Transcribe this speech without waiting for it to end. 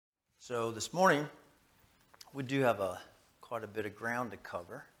So this morning, we do have quite a bit of ground to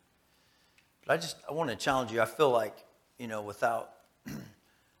cover. But I want to challenge you. I feel like, without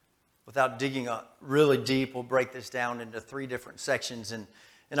digging really deep, we'll break this down into 3 different sections. And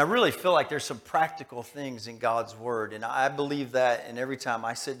I really feel like there's some practical things in God's Word. And I believe that, and every time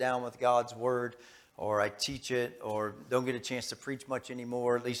I sit down with God's Word, or I teach it, or don't get a chance to preach much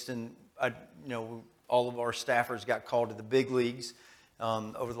anymore, at least all of our staffers got called to the big leagues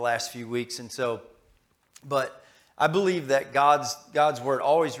over the last few weeks. And so, but I believe that God's Word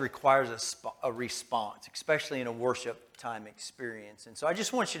always requires a response, especially in a worship time experience. And so I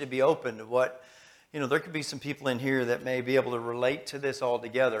just want you to be open to what, there could be some people in here that may be able to relate to this all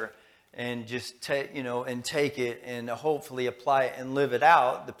together and just take it and hopefully apply it and live it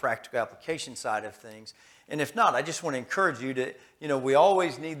out, the practical application side of things. And if not, I just want to encourage you to, we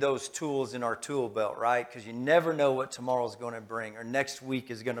always need those tools in our tool belt, right? Because you never know what tomorrow's going to bring or next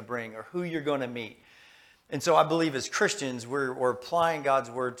week is going to bring or who you're going to meet. And so I believe as Christians, we're applying God's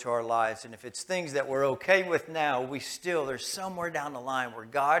Word to our lives. And if it's things that we're okay with now, there's somewhere down the line where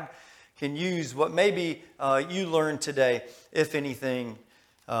God can use what maybe you learned today, if anything,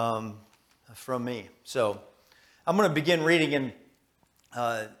 from me. So I'm going to begin reading in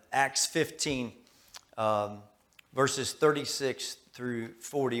Acts 15, verses 36 through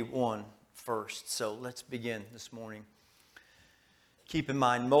 41 first. So let's begin this morning. Keep in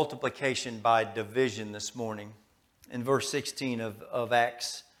mind multiplication by division this morning. In verse 16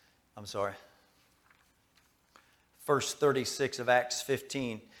 verse 36 of Acts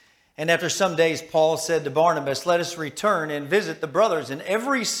 15. And after some days, Paul said to Barnabas, "Let us return and visit the brothers in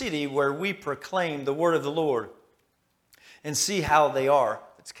every city where we proclaim the word of the Lord and see how they are."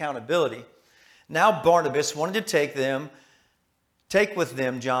 It's accountability. Now Barnabas wanted to take with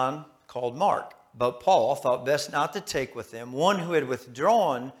them John called Mark. But Paul thought best not to take with them one who had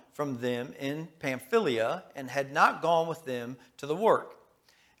withdrawn from them in Pamphylia and had not gone with them to the work.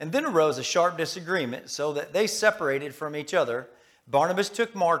 And then arose a sharp disagreement, so that they separated from each other. Barnabas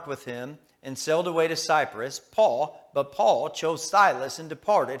took Mark with him and sailed away to Cyprus. But Paul chose Silas and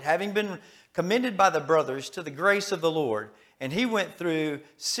departed, having been commended by the brothers to the grace of the Lord. And he went through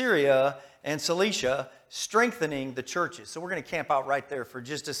Syria and Cilicia, strengthening the churches. So we're going to camp out right there for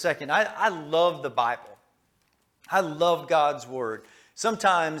just a second. I love the Bible. I love God's Word.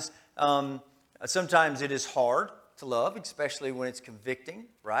 Sometimes it is hard to love, especially when it's convicting,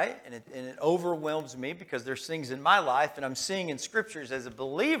 right? And it overwhelms me because there's things in my life and I'm seeing in Scriptures as a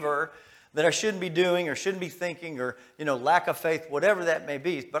believer that I shouldn't be doing or shouldn't be thinking or, lack of faith, whatever that may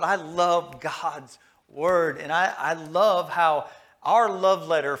be. But I love God's Word. And I love how our love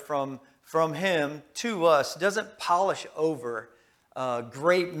letter from Him to us doesn't polish over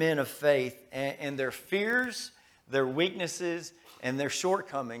great men of faith and their fears, their weaknesses, and their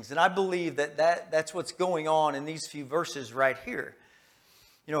shortcomings. And I believe that's what's going on in these few verses right here.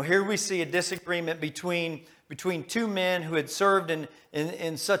 Here we see a disagreement between 2 men who had served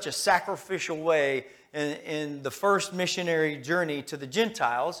in such a sacrificial way in the first missionary journey to the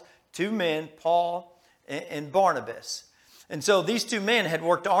Gentiles. 2 men, Paul and Barnabas. And so these 2 men had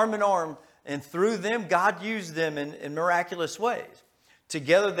worked arm in arm, and through them, God used them in miraculous ways.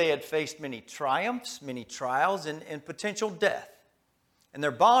 Together they had faced many triumphs, many trials, and potential death. And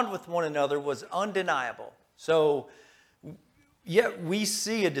their bond with one another was undeniable. So, yet we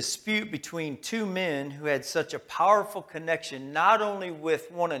see a dispute between 2 men who had such a powerful connection, not only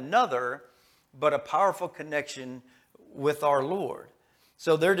with one another, but a powerful connection with our Lord.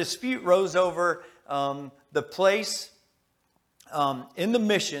 So their dispute rose over the place in the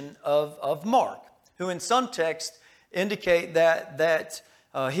mission of Mark, who in some texts indicate that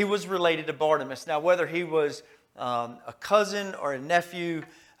he was related to Barnabas. Now, whether he was a cousin or a nephew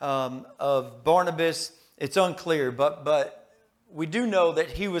of Barnabas, it's unclear, but we do know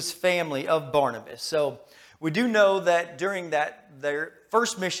that he was family of Barnabas. So we do know that during their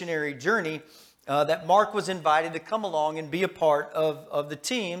first missionary journey, that Mark was invited to come along and be a part of the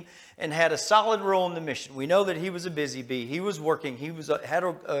team and had a solid role in the mission. We know that he was a busy bee. He was working. He had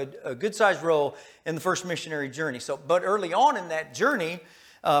a good-sized role in the first missionary journey. But early on in that journey,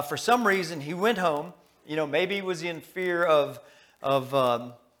 for some reason, he went home. Maybe he was in fear of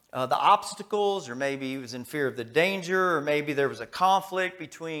the obstacles, or maybe he was in fear of the danger, or maybe there was a conflict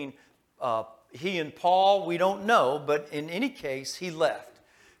between he and Paul. We don't know, but in any case, he left.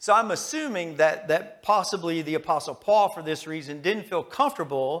 So I'm assuming that possibly the Apostle Paul, for this reason, didn't feel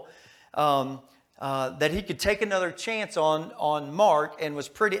comfortable that he could take another chance on Mark, and was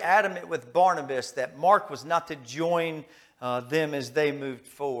pretty adamant with Barnabas that Mark was not to join them as they moved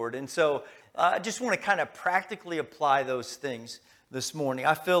forward. And so I just want to kind of practically apply those things this morning.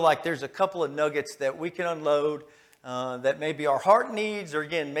 I feel like there's a couple of nuggets that we can unload that maybe our heart needs, or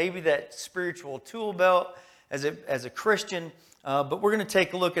again, maybe that spiritual tool belt as a Christian. But we're going to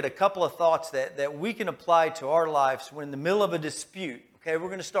take a look at a couple of thoughts that we can apply to our lives when in the middle of a dispute. Okay, we're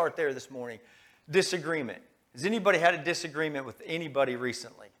going to start there this morning. Disagreement. Has anybody had a disagreement with anybody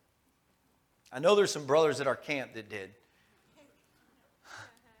recently? I know there's some brothers at our camp that did.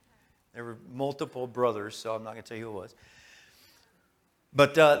 There were multiple brothers, so I'm not going to tell you who it was.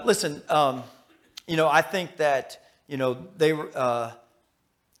 But listen, I think that, they were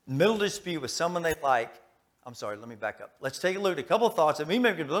middle dispute with someone they like. I'm sorry, let me back up. Let's take a look at a couple of thoughts.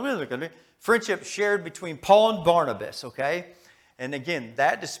 Friendship shared between Paul and Barnabas, okay? And again,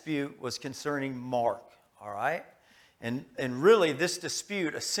 that dispute was concerning Mark, all right? And really, this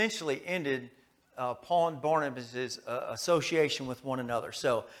dispute essentially ended Paul and Barnabas' association with one another.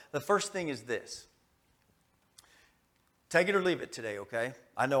 So the first thing is this. Take it or leave it today, okay?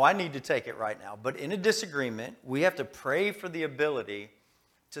 I know I need to take it right now. But in a disagreement, we have to pray for the ability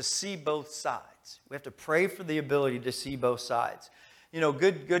to see both sides. We have to pray for the ability to see both sides.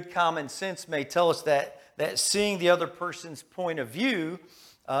 Good common sense may tell us that seeing the other person's point of view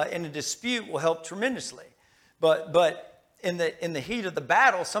in a dispute will help tremendously. But in the heat of the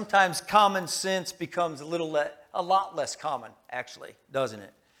battle, sometimes common sense becomes a lot less common, actually, doesn't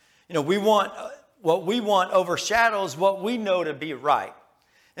it? What we want overshadows what we know to be right.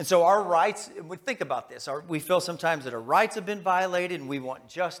 And so our rights, we think about this, we feel sometimes that our rights have been violated and we want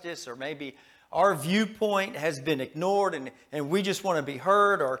justice, or maybe our viewpoint has been ignored and we just want to be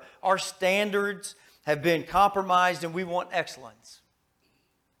heard, or our standards have been compromised and we want excellence.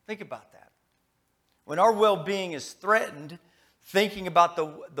 Think about that. When our well-being is threatened, thinking about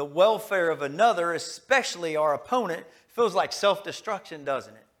the welfare of another, especially our opponent, feels like self-destruction,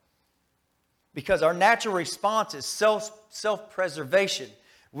 doesn't it? Because our natural response is self-preservation.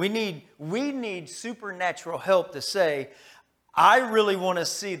 We need supernatural help to say, I really want to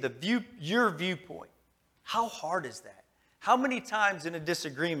see your viewpoint. How hard is that? How many times in a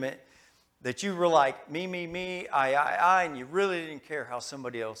disagreement that you were like, me, I, and you really didn't care how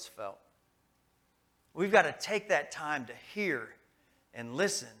somebody else felt? We've got to take that time to hear and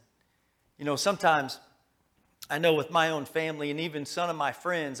listen. Sometimes I know with my own family and even some of my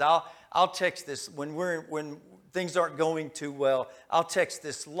friends, I'll text this when things aren't going too well. I'll text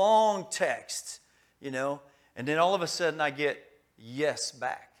this long text, and then all of a sudden I get yes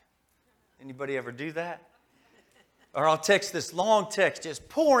back. Anybody ever do that? Or I'll text this long text just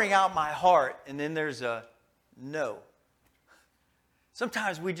pouring out my heart, and then there's a no.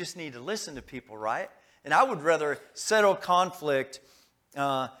 Sometimes we just need to listen to people, right? And I would rather settle conflict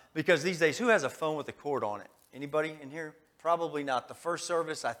because these days, who has a phone with a cord on it? Anybody in here? Probably not. The first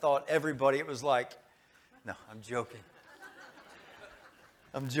service, I thought everybody, it was like, no, I'm joking.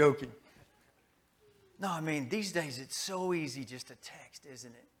 I'm joking. No, these days it's so easy just to text,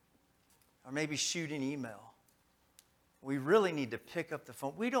 isn't it? Or maybe shoot an email. We really need to pick up the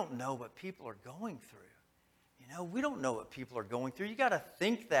phone. We don't know what people are going through. We don't know what people are going through. You got to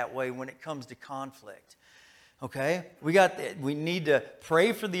think that way when it comes to conflict. Okay? We need to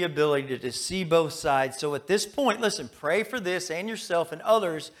pray for the ability to see both sides. So at this point, listen, pray for this and yourself and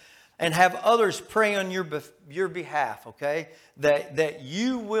others, and have others pray on your behalf, okay? That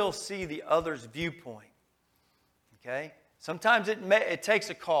you will see the other's viewpoint. Okay? Sometimes it takes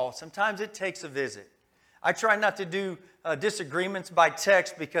a call. Sometimes it takes a visit. I try not to do disagreements by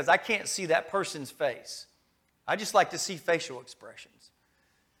text because I can't see that person's face. I just like to see facial expressions.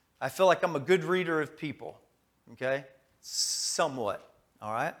 I feel like I'm a good reader of people. Okay? Somewhat.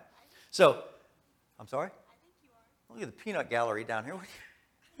 All right? So, I'm sorry? I think you are. Look at the peanut gallery down here. What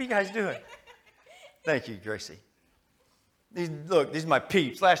are you guys doing? Thank you, Gracie. These are my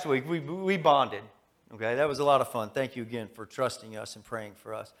peeps. Last week, we bonded. Okay? That was a lot of fun. Thank you again for trusting us and praying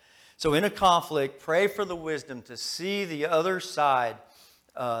for us. So in a conflict, pray for the wisdom to see the other side's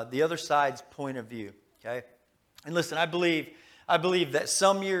point of view. Okay? And listen, I believe that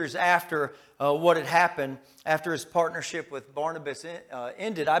some years after what had happened, after his partnership with Barnabas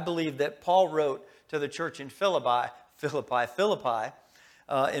ended, I believe that Paul wrote to the church in Philippi,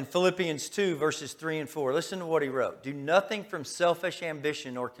 in Philippians 2, verses 3 and 4. Listen to what he wrote. Do nothing from selfish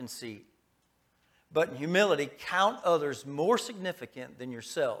ambition or conceit, but in humility count others more significant than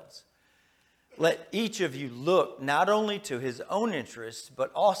yourselves. Let each of you look not only to his own interests,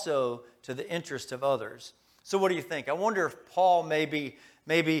 but also to the interest of others. So what do you think? I wonder if Paul maybe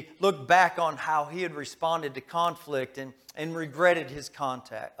looked back on how he had responded to conflict and regretted his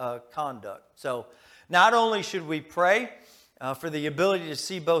conduct. So not only should we pray for the ability to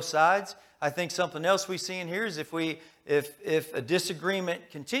see both sides, I think something else we see in here is if a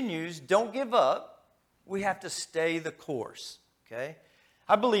disagreement continues, don't give up. We have to stay the course, okay?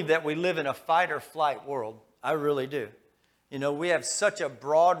 I believe that we live in a fight or flight world. I really do. You know, we have such a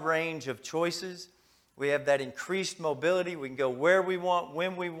broad range of choices. We have that increased mobility. We can go where we want,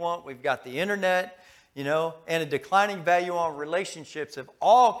 when we want. We've got the internet, you know, and a declining value on relationships have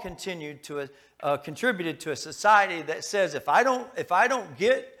all contributed to a society that says if I don't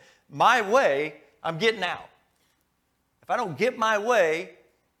get my way, I'm getting out. If I don't get my way,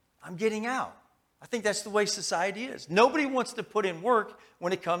 I'm getting out. I think that's the way society is. Nobody wants to put in work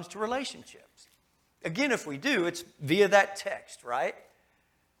when it comes to relationships. Again, if we do, it's via that text, right?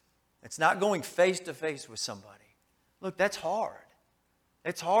 It's not going face to face with somebody. Look, that's hard.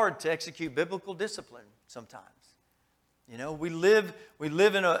 It's hard to execute biblical discipline sometimes. You know, we live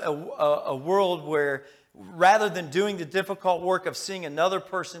in a world where rather than doing the difficult work of seeing another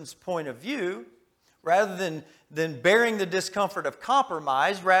person's point of view, rather than bearing the discomfort of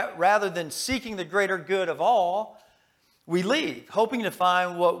compromise, rather than seeking the greater good of all, we leave, hoping to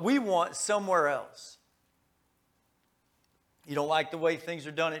find what we want somewhere else. You don't like the way things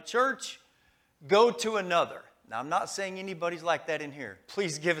are done at church? Go to another. Now, I'm not saying anybody's like that in here.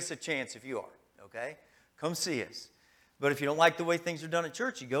 Please give us a chance if you are, okay? Come see us. But if you don't like the way things are done at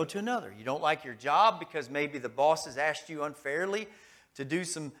church, you go to another. You don't like your job because maybe the boss has asked you unfairly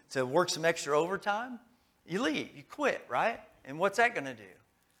to work some extra overtime, you leave, you quit, right? And what's that going to do?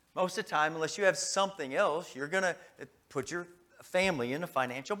 Most of the time, unless you have something else, you're going to put your family in a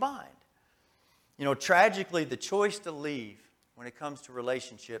financial bind. You know, tragically, the choice to leave when it comes to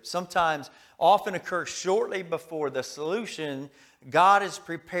relationships often occurs shortly before the solution God has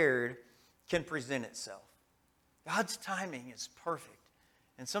prepared can present itself. God's timing is perfect.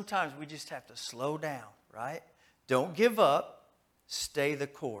 And sometimes we just have to slow down, right? Don't give up. Stay the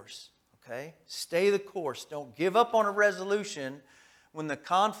course, okay? Stay the course. Don't give up on a resolution when the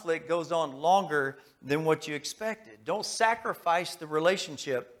conflict goes on longer than what you expected. Don't sacrifice the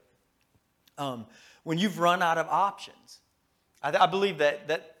relationship when you've run out of options. I believe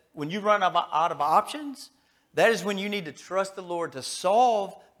that when you run out of options, that is when you need to trust the Lord to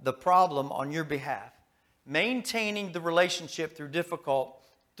solve the problem on your behalf. Maintaining the relationship through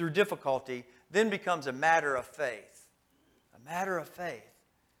difficulty then becomes a matter of faith. A matter of faith.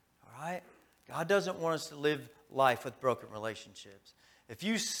 All right? God doesn't want us to live life with broken relationships. If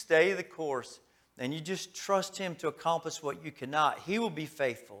you stay the course and you just trust Him to accomplish what you cannot, He will be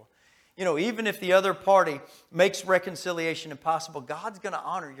faithful. You know, even if the other party makes reconciliation impossible, God's going to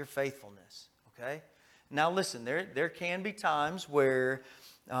honor your faithfulness. Okay? Now listen, there can be times where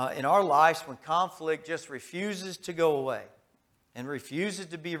in our lives when conflict just refuses to go away and refuses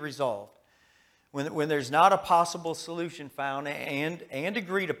to be resolved. When there's not a possible solution found and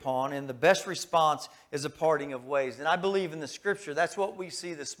agreed upon, and the best response is a parting of ways. And I believe in the Scripture, that's what we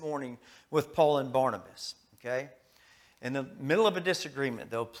see this morning with Paul and Barnabas. Okay? In the middle of a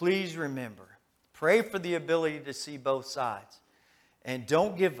disagreement, though, please remember, pray for the ability to see both sides. And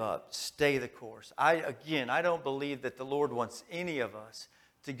don't give up. Stay the course. I don't believe that the Lord wants any of us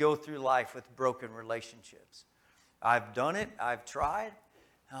to go through life with broken relationships. I've done it. I've tried.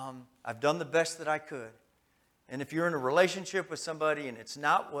 I've done the best that I could. And if you're in a relationship with somebody and it's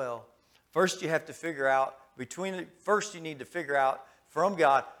not well, first you need to figure out from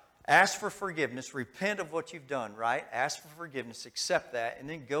God, ask for forgiveness, repent of what you've done, right? Ask for forgiveness, accept that, and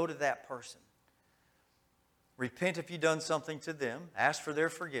then go to that person. Repent if you've done something to them, ask for their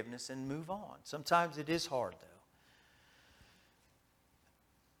forgiveness, and move on. Sometimes it is hard, though.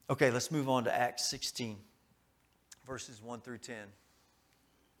 Okay, let's move on to Acts 16, verses 1 through 10.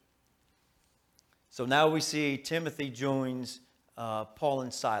 So now we see Timothy joins Paul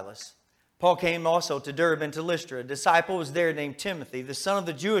and Silas. Paul came also to Derbe and to Lystra. A disciple was there named Timothy, the son of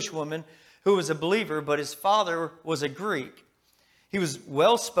the Jewish woman who was a believer, but his father was a Greek. He was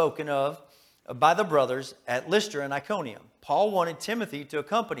well spoken of by the brothers at Lystra and Iconium. Paul wanted Timothy to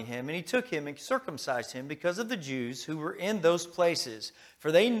accompany him, and he took him and circumcised him because of the Jews who were in those places,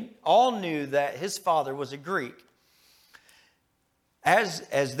 for they all knew that his father was a Greek.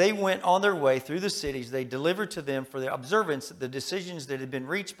 As they went on their way through the cities, they delivered to them for the observance the decisions that had been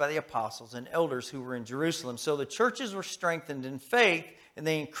reached by the apostles and elders who were in Jerusalem. So the churches were strengthened in faith, and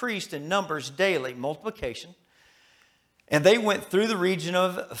they increased in numbers daily, multiplication. And they went through the region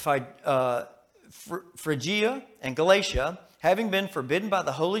of Phrygia and Galatia, having been forbidden by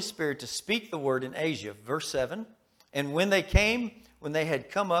the Holy Spirit to speak the word in Asia. Verse 7, and when they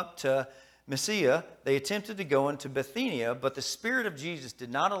had come up to Mysia, they attempted to go into Bithynia, but the Spirit of Jesus did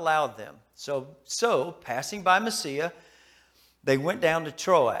not allow them. So passing by Mysia, they went down to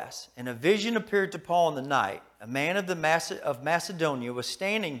Troas, and a vision appeared to Paul in the night. A man of Macedonia was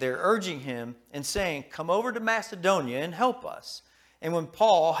standing there urging him and saying, "Come over to Macedonia and help us." And when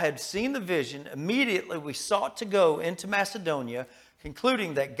Paul had seen the vision, immediately we sought to go into Macedonia,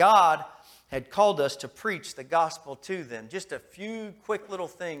 concluding that God had called us to preach the gospel to them. Just a few quick little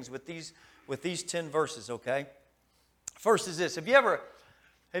things with these 10 verses, okay? First is this. Have you ever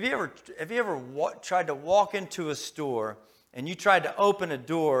tried to walk into a store and you tried to open a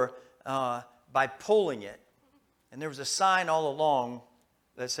door by pulling it? And there was a sign all along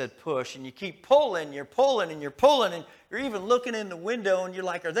that said push, and you keep pulling, you're pulling, and you're pulling, and you're even looking in the window, and you're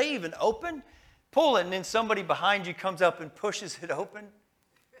like, are they even open? Pulling, and then somebody behind you comes up and pushes it open.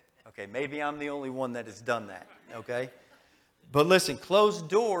 Okay, maybe I'm the only one that has done that, okay? But listen, closed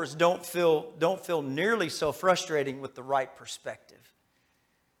doors don't feel nearly so frustrating with the right perspective.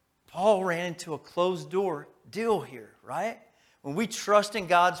 Paul ran into a closed door deal here, right? When we trust in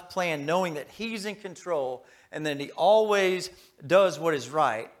God's plan, knowing that He's in control and that He always does what is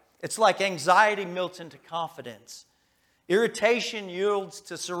right, it's like anxiety melts into confidence. Irritation yields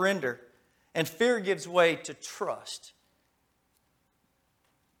to surrender, and fear gives way to trust.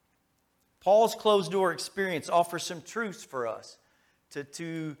 Paul's closed door experience offers some truths for us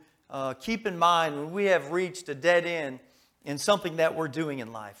to keep in mind when we have reached a dead end in something that we're doing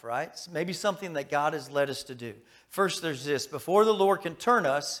in life, right? Maybe something that God has led us to do. First, there's this. Before the Lord can turn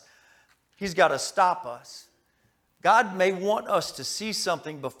us, He's got to stop us. God may want us to see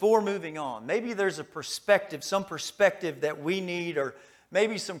something before moving on. Maybe there's some perspective that we need, or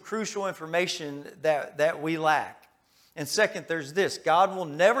maybe some crucial information that we lack. And second, there's this. God will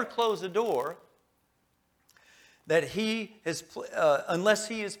never close a door that He has, unless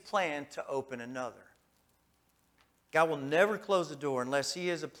He has planned to open another. God will never close a door unless He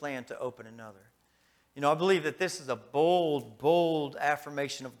has a plan to open another. You know, I believe that this is a bold, bold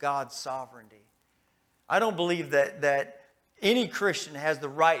affirmation of God's sovereignty. I don't believe that any Christian has the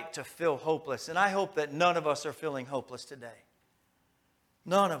right to feel hopeless. And I hope that none of us are feeling hopeless today.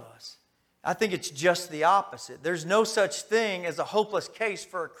 None of us. I think it's just the opposite. There's no such thing as a hopeless case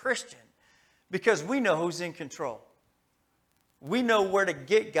for a Christian, because we know who's in control. We know where to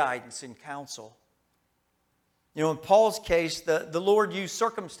get guidance and counsel. You know, in Paul's case, the Lord used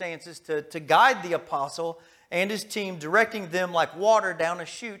circumstances to guide the apostle and his team, directing them like water down a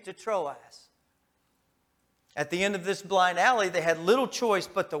chute to Troas. At the end of this blind alley, they had little choice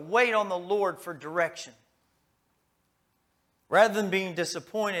but to wait on the Lord for direction. Rather than being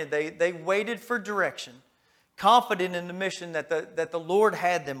disappointed, they waited for direction, confident in the mission that the Lord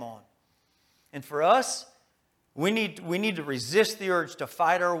had them on. And for us, we need to resist the urge to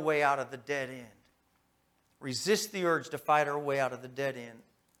fight our way out of the dead end. Resist the urge to fight our way out of the dead end.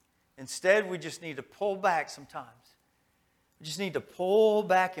 Instead, we just need to pull back sometimes. We just need to pull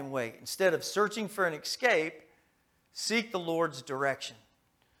back and wait. Instead of searching for an escape, seek the Lord's direction.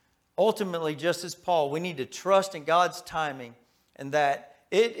 Ultimately, just as Paul, we need to trust in God's timing, and that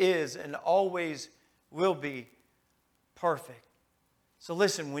it is and always will be perfect. So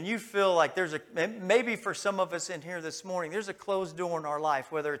listen, when you feel like maybe for some of us in here this morning, there's a closed door in our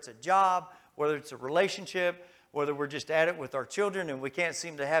life, whether it's a job, whether it's a relationship, whether we're just at it with our children and we can't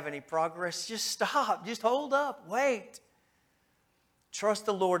seem to have any progress, just stop. Just hold up. Wait. Trust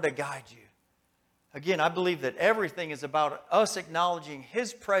the Lord to guide you. Again, I believe that everything is about us acknowledging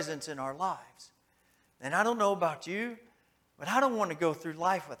His presence in our lives. And I don't know about you, but I don't want to go through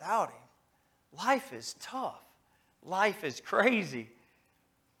life without Him. Life is tough. Life is crazy.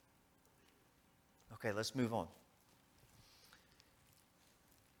 Okay, let's move on.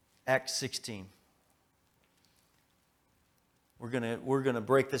 Acts 16. We're gonna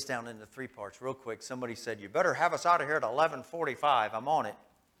break this down into 3 parts real quick. Somebody said, you better have us out of here at 11:45. I'm on it.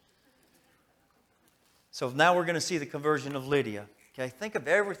 So now we're going to see the conversion of Lydia. Okay, think of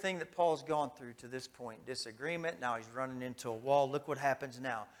everything that Paul's gone through to this point. Disagreement, now he's running into a wall. Look what happens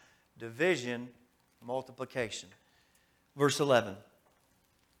now. Division, multiplication. Verse 11.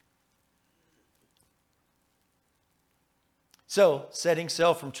 So, setting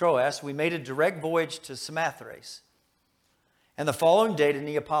sail from Troas, we made a direct voyage to Samothrace, and the following day to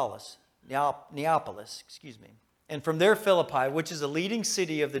Neapolis. And from there Philippi, which is a leading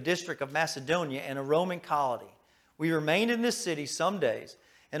city of the district of Macedonia and a Roman colony. We remained in this city some days,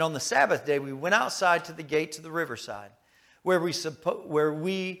 and on the Sabbath day we went outside to the gate to the riverside, where we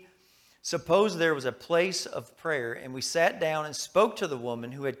supposed there was a place of prayer, and we sat down and spoke to the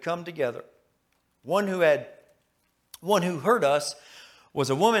woman who had come together. One who heard us was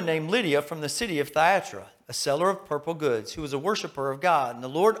a woman named Lydia from the city of Thyatira, a seller of purple goods, who was a worshiper of God. And the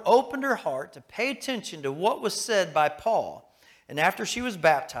Lord opened her heart to pay attention to what was said by Paul. And after she was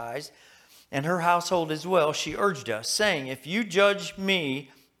baptized, and her household as well, she urged us, saying, if you judge me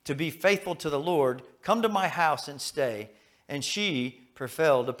to be faithful to the Lord, come to my house and stay. And she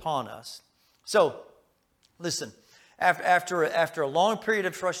prevailed upon us. So, listen, after a long period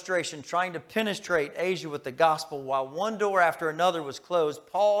of frustration trying to penetrate Asia with the gospel while one door after another was closed,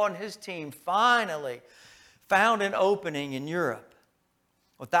 Paul and his team finally found an opening in Europe.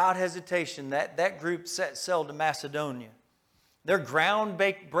 Without hesitation, that group set sail to Macedonia. Their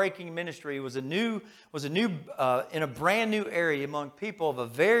groundbreaking ministry was in a brand new area among people of a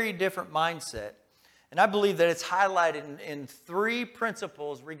very different mindset. And I believe that it's highlighted in three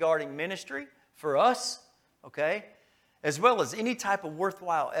principles regarding ministry for us, okay, as well as any type of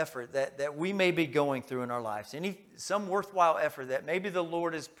worthwhile effort that we may be going through in our lives. Some worthwhile effort that maybe the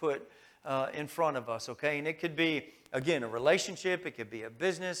Lord has put in front of us, okay? And it could be, again, a relationship. It could be a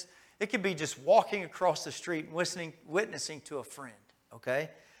business. It could be just walking across the street and witnessing to a friend,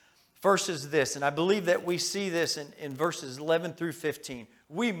 okay? First is this, and I believe that we see this in verses 11 through 15.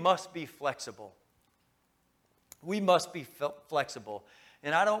 We must be flexible. We must be flexible.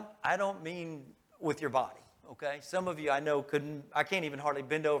 And I don't mean with your body, okay? Some of you I know I can't even hardly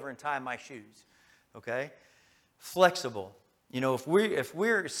bend over and tie my shoes, okay? Flexible. You know, if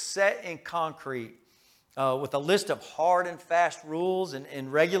we're set in concrete, with a list of hard and fast rules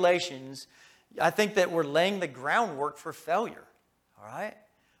and regulations, I think that we're laying the groundwork for failure, all right?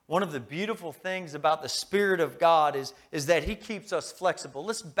 One of the beautiful things about the Spirit of God is that He keeps us flexible.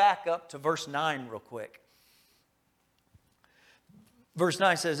 Let's back up to verse 9 real quick. Verse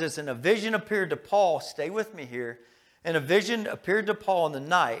 9 says this, and a vision appeared to Paul, stay with me here, and a vision appeared to Paul in the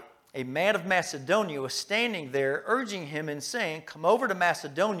night. A man of Macedonia was standing there, urging him and saying, come over to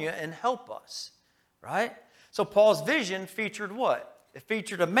Macedonia and help us. Right? So Paul's vision featured what? It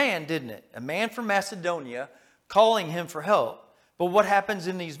featured a man, didn't it? A man from Macedonia calling him for help. But what happens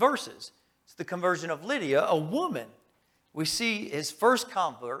in these verses? It's the conversion of Lydia, a woman. We see his first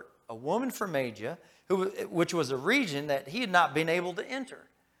convert, a woman from Asia, which was a region that he had not been able to enter.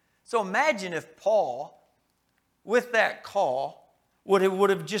 So imagine if Paul, with that call, would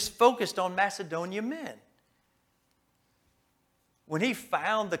have just focused on Macedonian men. When he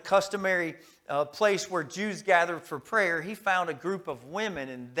found the customary place where Jews gathered for prayer, he found a group of women,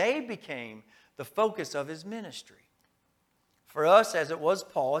 and they became the focus of his ministry. For us, as it was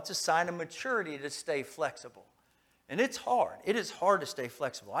Paul, it's a sign of maturity to stay flexible. And it's hard. It is hard to stay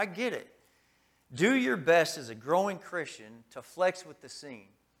flexible. I get it. Do your best as a growing Christian to flex with the scene.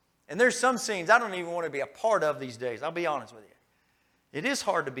 And there's some scenes I don't even want to be a part of these days. I'll be honest with you. It is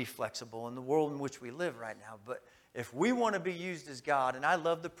hard to be flexible in the world in which we live right now, but if we want to be used as God, and I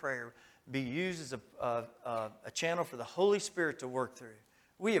love the prayer, be used as a channel for the Holy Spirit to work through,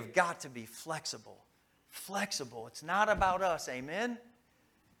 we have got to be flexible. Flexible. It's not about us. Amen?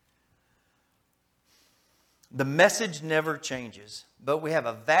 The message never changes, but we have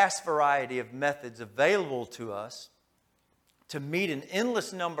a vast variety of methods available to us to meet an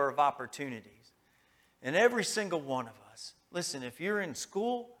endless number of opportunities. And every single one of us, listen, if you're in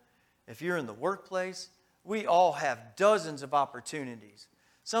school, if you're in the workplace, we all have dozens of opportunities.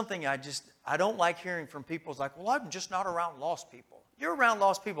 Something I don't like hearing from people is like, well, I'm just not around lost people. You're around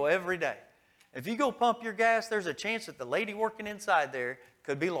lost people every day. If you go pump your gas, there's a chance that the lady working inside there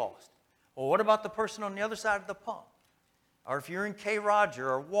could be lost. Well, what about the person on the other side of the pump? Or if you're in K. Roger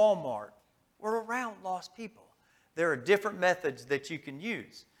or Walmart, we're around lost people. There are different methods that you can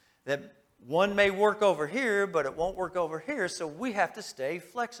use. That one may work over here, but it won't work over here, so we have to stay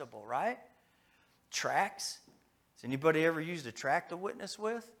flexible, right? Tracts. Has anybody ever used a tract to witness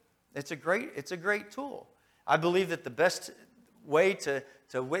with? It's a great tool. I believe that the best way to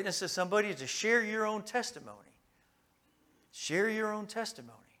witness to somebody is to share your own testimony. Share your own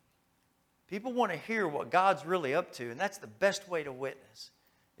testimony. People want to hear what God's really up to, and that's the best way to witness,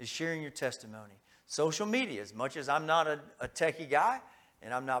 is sharing your testimony. Social media, as much as I'm not a techie guy,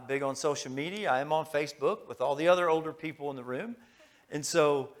 and I'm not big on social media, I am on Facebook with all the other older people in the room. And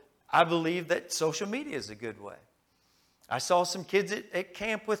so I believe that social media is a good way. I saw some kids at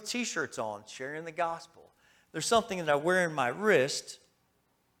camp with T-shirts on, sharing the gospel. There's something that I wear in my wrist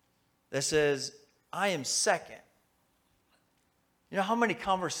that says, I am second. You know how many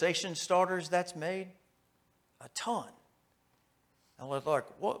conversation starters that's made? A ton. I was like,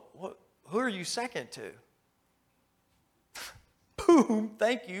 who are you second to? Boom,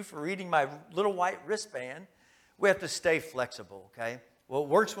 thank you for reading my little white wristband. We have to stay flexible, okay? What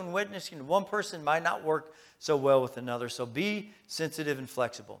works when witnessing to one person might not work so well with another. So be sensitive and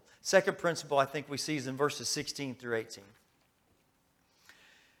flexible. Second principle I think we see is in verses 16 through 18.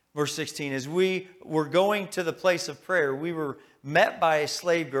 Verse 16, as we were going to the place of prayer, we were met by a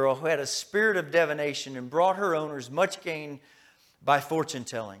slave girl who had a spirit of divination and brought her owners much gain by fortune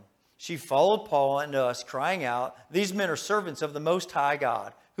telling. She followed Paul and us, crying out, "These men are servants of the Most High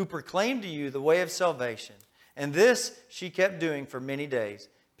God, who proclaim to you the way of salvation." And this she kept doing for many days.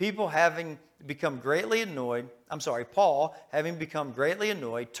 Paul, having become greatly annoyed,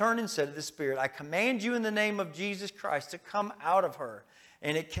 turned and said to the spirit, "I command you in the name of Jesus Christ to come out of her."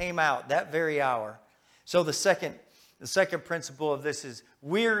 And it came out that very hour. So the second principle of this is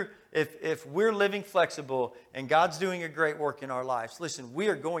if we're living flexible and God's doing a great work in our lives, listen, we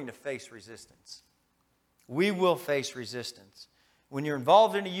are going to face resistance. We will face resistance. When you're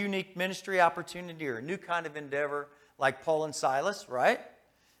involved in a unique ministry opportunity or a new kind of endeavor like Paul and Silas, right?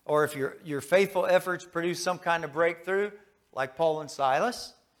 Or if your faithful efforts produce some kind of breakthrough like Paul and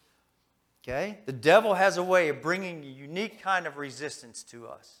Silas, okay? The devil has a way of bringing a unique kind of resistance to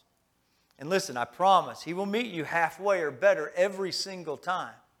us. And listen, I promise, he will meet you halfway or better every single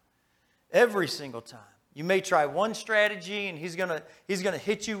time. Every single time. You may try one strategy and he's gonna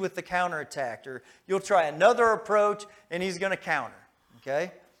hit you with the counterattack. Or you'll try another approach and he's going to counter.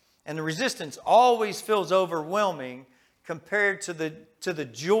 Okay? And the resistance always feels overwhelming compared to the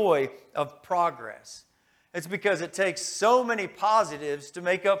joy of progress. It's because it takes so many positives to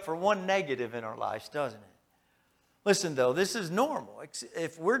make up for one negative in our lives, doesn't it? Listen, though, this is normal.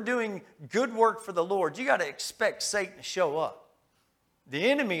 If we're doing good work for the Lord, you got to expect Satan to show up. The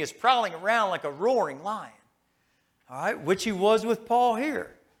enemy is prowling around like a roaring lion, all right, which he was with Paul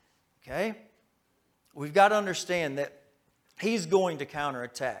here. Okay? We've got to understand that he's going to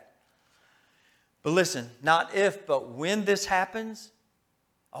counterattack. But listen, not if, but when this happens,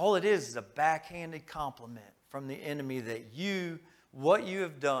 all it is a backhanded compliment from the enemy that what you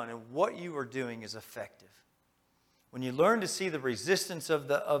have done and what you are doing is effective. When you learn to see the resistance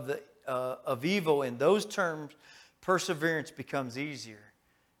of evil in those terms, perseverance becomes easier.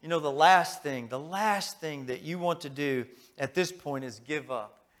 You know, the last thing that you want to do at this point is give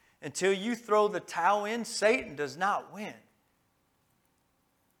up. Until you throw the towel in, Satan does not win.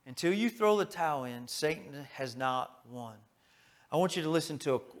 Until you throw the towel in, Satan has not won. I want you to listen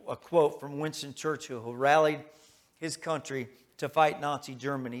to a quote from Winston Churchill, who rallied his country to fight Nazi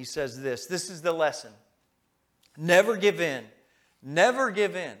Germany. He says this is the lesson. Never give in. Never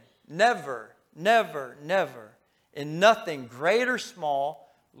give in. Never, never, never. In nothing great or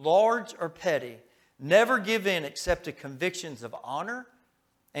small, large or petty. Never give in except to convictions of honor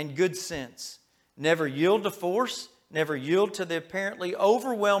and good sense. Never yield to force. Never yield to the apparently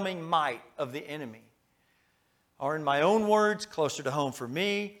overwhelming might of the enemy. Or in my own words, closer to home for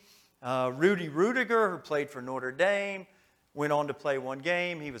me, Rudy Rudiger, who played for Notre Dame, went on to play one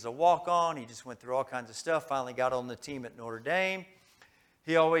game. He was a walk-on. He just went through all kinds of stuff. Finally got on the team at Notre Dame.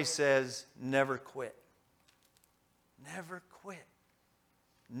 He always says, never quit. Never quit.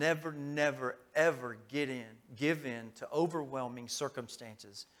 Never, never, ever give in to overwhelming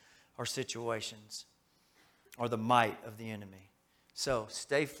circumstances or situations or the might of the enemy. So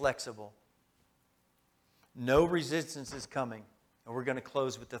stay flexible. No resistance is coming. And we're going to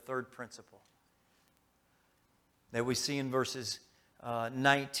close with the third principle that we see in verses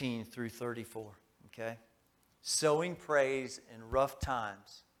 19 through 34. Okay? Sowing praise in rough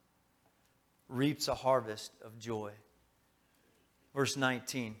times reaps a harvest of joy. Verse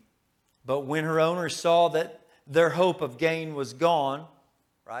 19. But when her owners saw that their hope of gain was gone,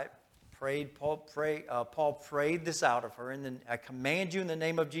 right? Paul prayed this out of her, and then I command you in the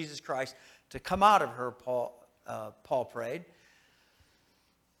name of Jesus Christ to come out of her, Paul prayed.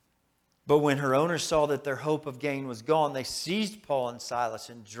 But when her owners saw that their hope of gain was gone, they seized Paul and Silas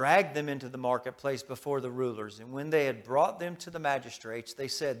and dragged them into the marketplace before the rulers. And when they had brought them to the magistrates, they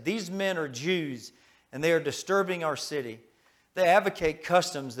said, "These men are Jews, and they are disturbing our city. They advocate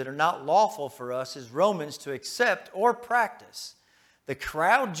customs that are not lawful for us as Romans to accept or practice." The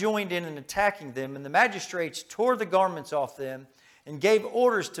crowd joined in attacking them, and the magistrates tore the garments off them and gave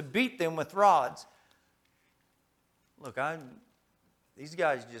orders to beat them with rods. Look, these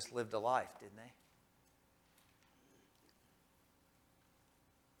guys just lived a life, didn't they?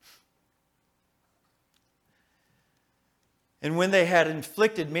 And when they had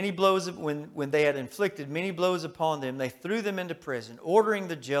inflicted many blows upon them, they threw them into prison, ordering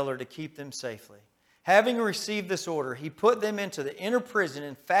the jailer to keep them safely. Having received this order, he put them into the inner prison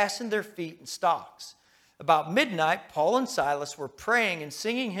and fastened their feet in stocks. About midnight, Paul and Silas were praying and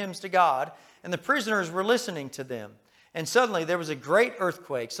singing hymns to God, and the prisoners were listening to them. And suddenly there was a great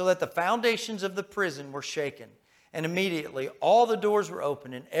earthquake, so that the foundations of the prison were shaken. And immediately all the doors were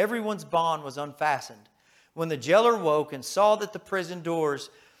opened, and everyone's bond was unfastened. When the jailer woke and saw that the prison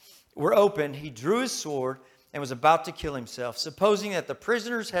doors were open, he drew his sword and was about to kill himself, supposing that the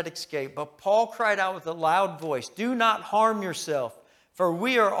prisoners had escaped. But Paul cried out with a loud voice, "Do not harm yourself, for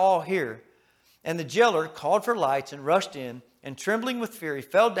we are all here." And the jailer called for lights and rushed in, and trembling with fear, he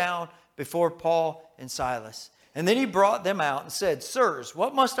fell down before Paul and Silas. And then he brought them out and said, "Sirs,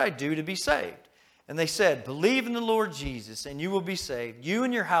 what must I do to be saved?" And they said, "Believe in the Lord Jesus, and you will be saved, you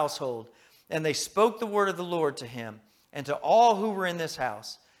and your household." And they spoke the word of the Lord to him and to all who were in this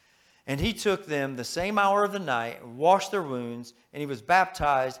house. And he took them the same hour of the night and washed their wounds, and he was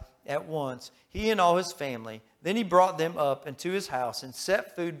baptized at once, he and all his family. Then he brought them up into his house and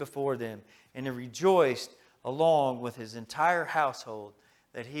set food before them, and he rejoiced along with his entire household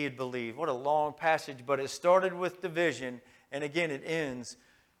that he had believed. What a long passage, but it started with division, and again it ends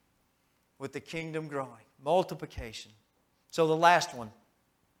with the kingdom growing, multiplication. So the last one,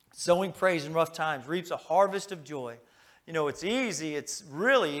 sowing praise in rough times reaps a harvest of joy. You know, it's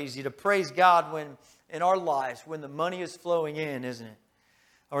really easy to praise God when in our lives when the money is flowing in, isn't it?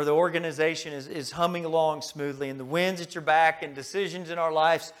 Or the organization is humming along smoothly and the winds at your back and decisions in our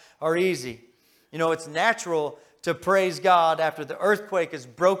lives are easy. You know, it's natural to praise God after the earthquake has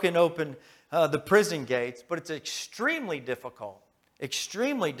broken open the prison gates, but it's extremely difficult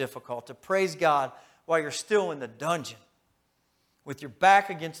to praise God while you're still in the dungeon with your back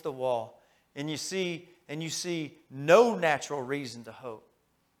against the wall and you see no natural reason to hope.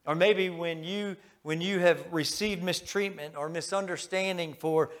 Or maybe when you have received mistreatment or misunderstanding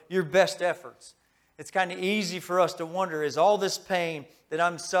for your best efforts, it's kind of easy for us to wonder, is all this pain that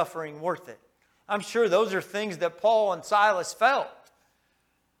I'm suffering worth it? I'm sure those are things that Paul and Silas felt.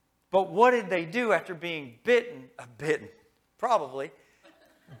 But what did they do after being beaten,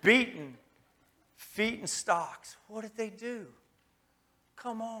 feet in stocks? What did they do?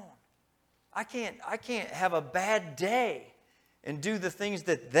 Come on. I can't have a bad day and do the things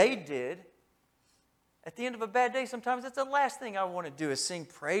that they did. At the end of a bad day, sometimes that's the last thing I want to do is sing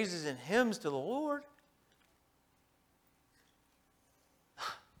praises and hymns to the Lord.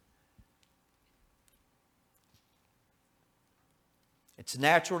 It's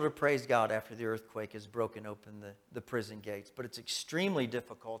natural to praise God after the earthquake has broken open the prison gates, but it's extremely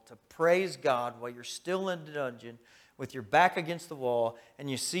difficult to praise God while you're still in the dungeon with your back against the wall and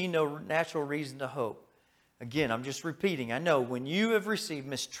you see no natural reason to hope. Again, I'm just repeating. I know when you have received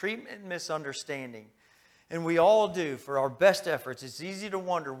mistreatment and misunderstanding, and we all do for our best efforts, it's easy to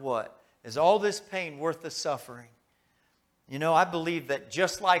wonder, what? Is all this pain worth the suffering? You know, I believe that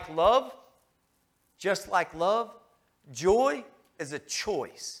just like love, joy is a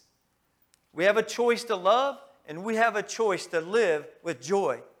choice. We have a choice to love, and we have a choice to live with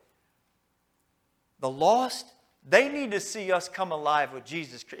joy. The lost, they need to see us come alive with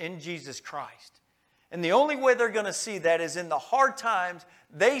in Jesus Christ. And the only way they're going to see that is in the hard times,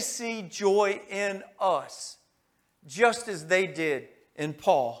 they see joy in us, just as they did in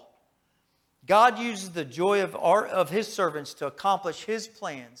Paul. God uses the joy of His servants to accomplish His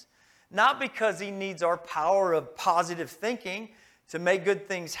plans, not because He needs our power of positive thinking to make good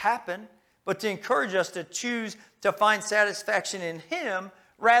things happen, but to encourage us to choose to find satisfaction in Him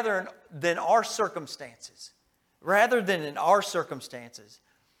rather than our circumstances.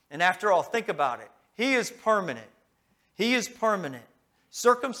 And after all, think about it. He is permanent. He is permanent.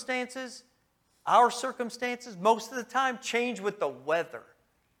 Circumstances, our circumstances, most of the time change with the weather.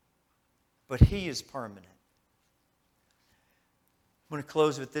 But He is permanent. I'm going to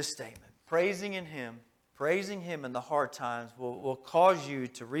close with this statement. Praising Him in the hard times will cause you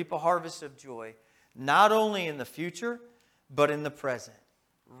to reap a harvest of joy, not only in the future, but in the present,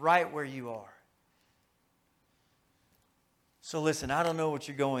 right where you are. So listen, I don't know what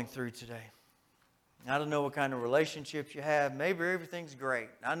you're going through today. I don't know what kind of relationships you have. Maybe everything's great.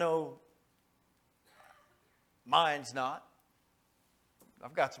 I know mine's not.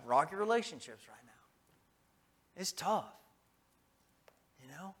 I've got some rocky relationships right now. It's tough. You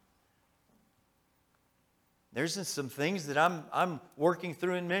know? There's some things that I'm working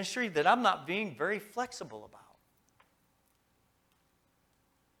through in ministry that I'm not being very flexible about.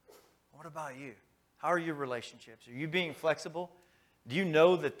 What about you? How are your relationships? Are you being flexible? Do you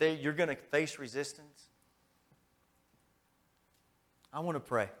know that you're going to face resistance? I want to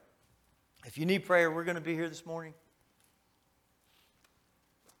pray. If you need prayer, we're going to be here this morning.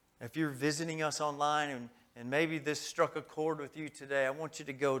 If you're visiting us online and maybe this struck a chord with you today, I want you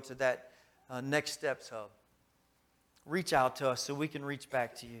to go to that Next Steps Hub. Reach out to us so we can reach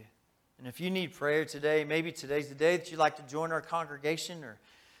back to you. And if you need prayer today, maybe today's the day that you'd like to join our congregation, or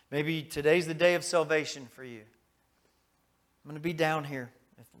maybe today's the day of salvation for you. I'm going to be down here.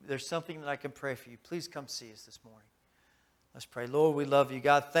 If there's something that I can pray for you, please come see us this morning. Let's pray. Lord, we love you.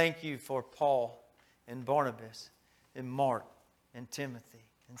 God, thank you for Paul and Barnabas and Mark and Timothy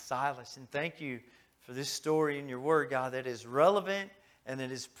and Silas. And thank you for this story in your word, God, that is relevant and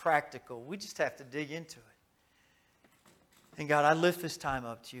that is practical. We just have to dig into it. And God, I lift this time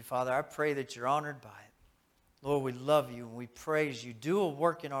up to you, Father. I pray that you're honored by it. Lord, we love you and we praise you. Do a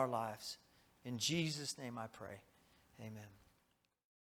work in our lives. In Jesus' name I pray. Amen.